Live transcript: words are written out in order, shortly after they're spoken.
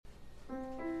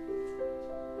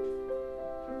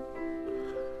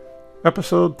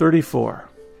Episode 34,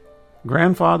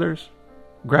 Grandfathers,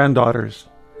 Granddaughters,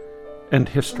 and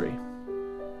History.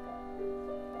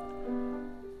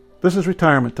 This is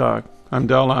Retirement Talk. I'm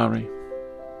Del Lowry.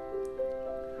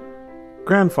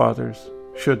 Grandfathers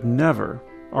should never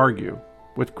argue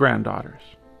with granddaughters.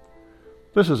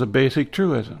 This is a basic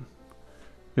truism.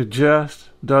 It just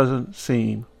doesn't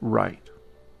seem right.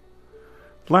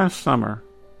 Last summer,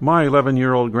 my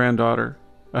 11-year-old granddaughter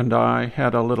and I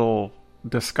had a little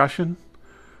discussion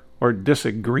or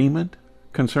disagreement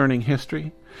concerning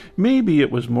history. Maybe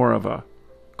it was more of a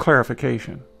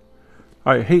clarification.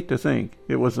 I hate to think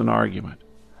it was an argument.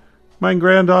 My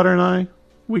granddaughter and I,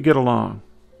 we get along.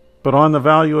 But on the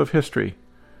value of history,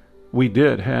 we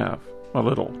did have a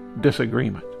little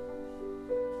disagreement.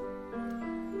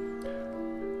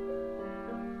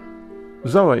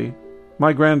 Zoe,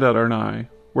 my granddaughter, and I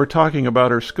were talking about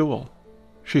her school.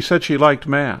 She said she liked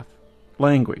math,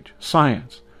 language,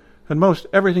 science, and most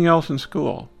everything else in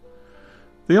school.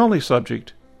 The only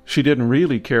subject she didn't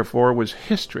really care for was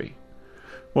history.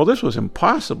 Well, this was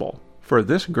impossible for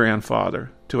this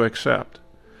grandfather to accept.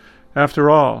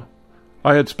 After all,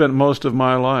 I had spent most of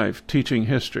my life teaching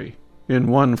history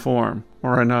in one form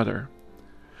or another.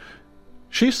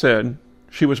 She said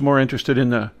she was more interested in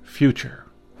the future,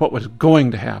 what was going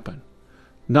to happen,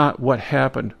 not what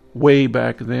happened way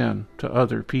back then to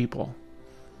other people.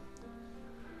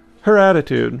 Her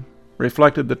attitude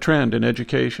reflected the trend in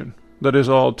education that is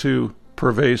all too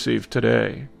pervasive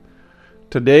today.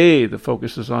 Today, the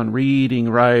focus is on reading,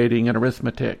 writing, and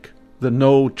arithmetic, the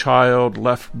no child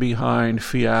left behind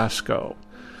fiasco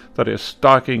that is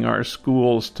stalking our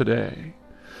schools today.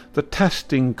 The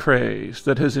testing craze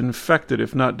that has infected,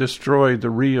 if not destroyed, the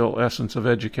real essence of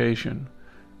education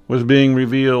was being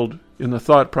revealed in the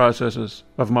thought processes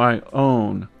of my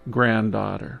own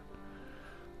granddaughter.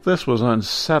 This was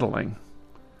unsettling.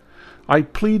 I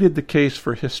pleaded the case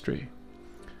for history.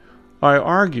 I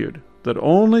argued that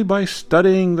only by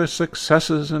studying the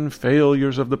successes and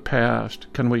failures of the past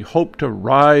can we hope to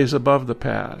rise above the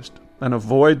past and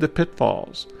avoid the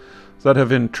pitfalls that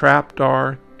have entrapped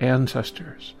our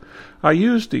ancestors. I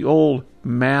used the old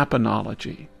map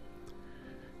analogy.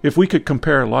 If we could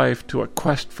compare life to a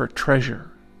quest for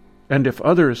treasure, and if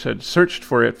others had searched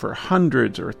for it for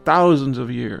hundreds or thousands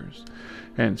of years,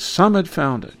 and some had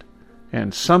found it,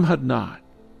 and some had not,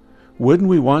 wouldn't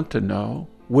we want to know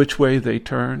which way they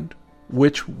turned,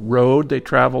 which road they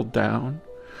traveled down,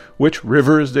 which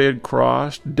rivers they had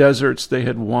crossed, deserts they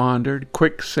had wandered,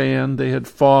 quicksand they had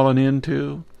fallen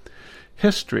into?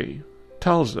 History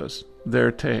tells us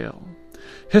their tale.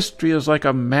 History is like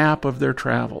a map of their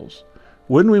travels.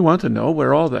 Wouldn't we want to know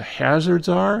where all the hazards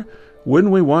are?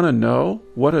 Wouldn't we want to know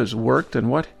what has worked and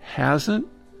what hasn't?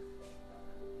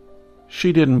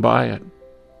 She didn't buy it.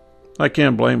 I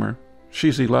can't blame her.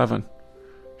 She's 11.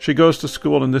 She goes to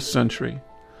school in this century.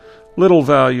 Little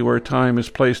value or time is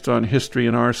placed on history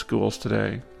in our schools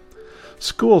today.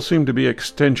 Schools seem to be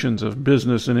extensions of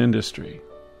business and industry.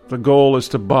 The goal is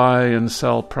to buy and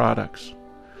sell products.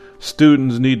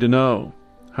 Students need to know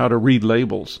how to read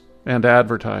labels and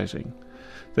advertising.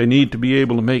 They need to be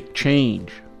able to make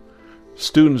change.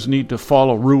 Students need to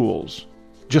follow rules,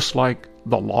 just like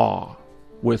the law,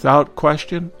 without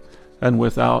question and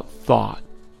without thought.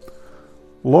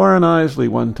 Lauren Isley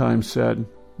one time said,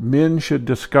 "Men should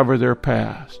discover their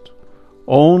past.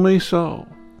 Only so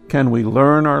can we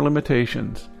learn our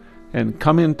limitations and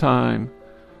come in time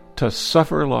to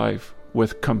suffer life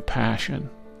with compassion."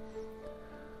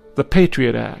 The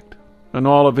Patriot Act and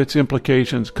all of its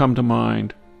implications come to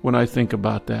mind when I think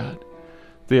about that.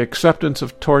 The acceptance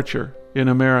of torture in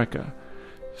America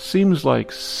seems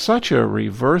like such a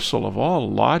reversal of all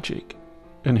logic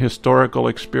and historical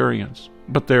experience,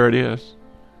 but there it is.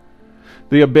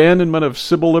 The abandonment of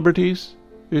civil liberties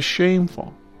is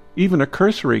shameful. Even a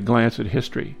cursory glance at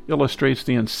history illustrates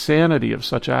the insanity of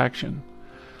such action.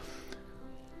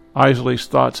 Isley's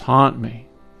thoughts haunt me.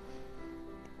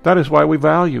 That is why we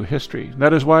value history.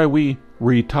 That is why we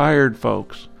retired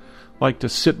folks like to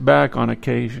sit back on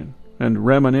occasion and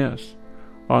reminisce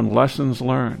on lessons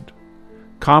learned,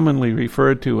 commonly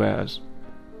referred to as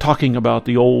talking about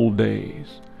the old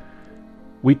days.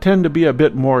 We tend to be a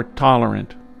bit more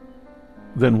tolerant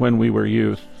than when we were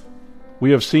youth.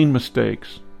 We have seen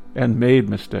mistakes and made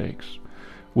mistakes.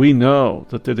 We know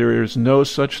that there is no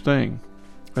such thing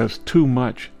as too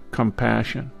much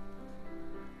compassion.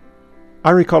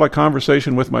 I recall a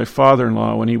conversation with my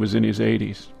father-in-law when he was in his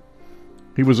 80s.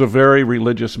 He was a very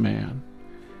religious man.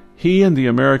 He and the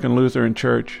American Lutheran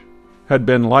Church had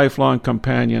been lifelong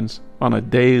companions on a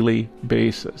daily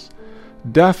basis.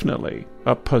 definitely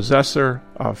a possessor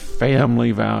of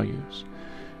family values.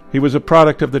 He was a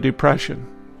product of the Depression.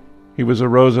 He was a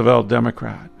Roosevelt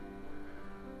Democrat.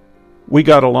 We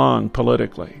got along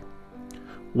politically.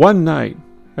 One night,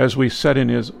 as we sat in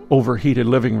his overheated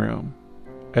living room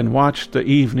and watched the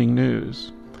evening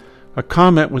news, a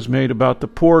comment was made about the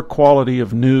poor quality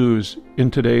of news in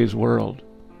today's world.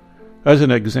 As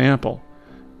an example,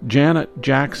 Janet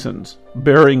Jackson's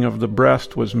baring of the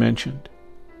breast was mentioned.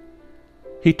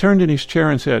 He turned in his chair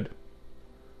and said,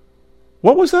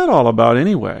 "What was that all about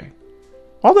anyway?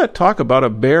 All that talk about a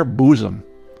bare bosom.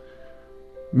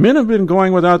 Men have been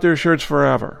going without their shirts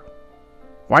forever.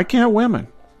 Why can't women?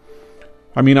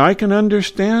 I mean, I can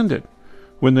understand it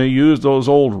when they use those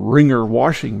old wringer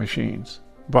washing machines.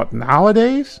 But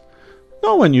nowadays,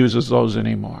 no one uses those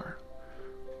anymore.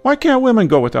 Why can't women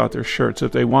go without their shirts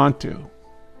if they want to?"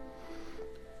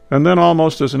 And then,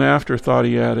 almost as an afterthought,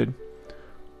 he added,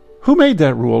 "Who made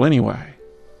that rule anyway?"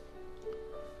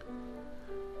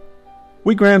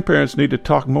 We grandparents need to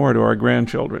talk more to our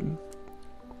grandchildren.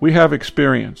 We have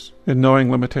experience in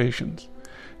knowing limitations,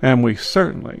 and we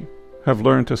certainly have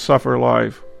learned to suffer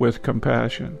life with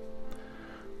compassion.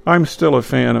 I'm still a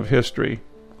fan of history.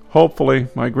 Hopefully,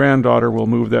 my granddaughter will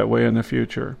move that way in the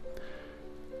future.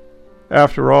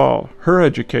 After all, her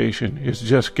education is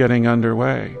just getting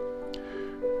underway.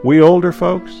 We older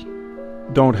folks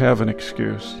don't have an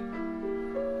excuse.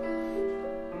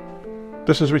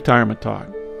 This is Retirement Talk.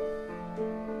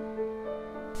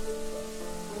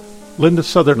 Linda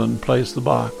Sutherland plays the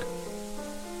Bach.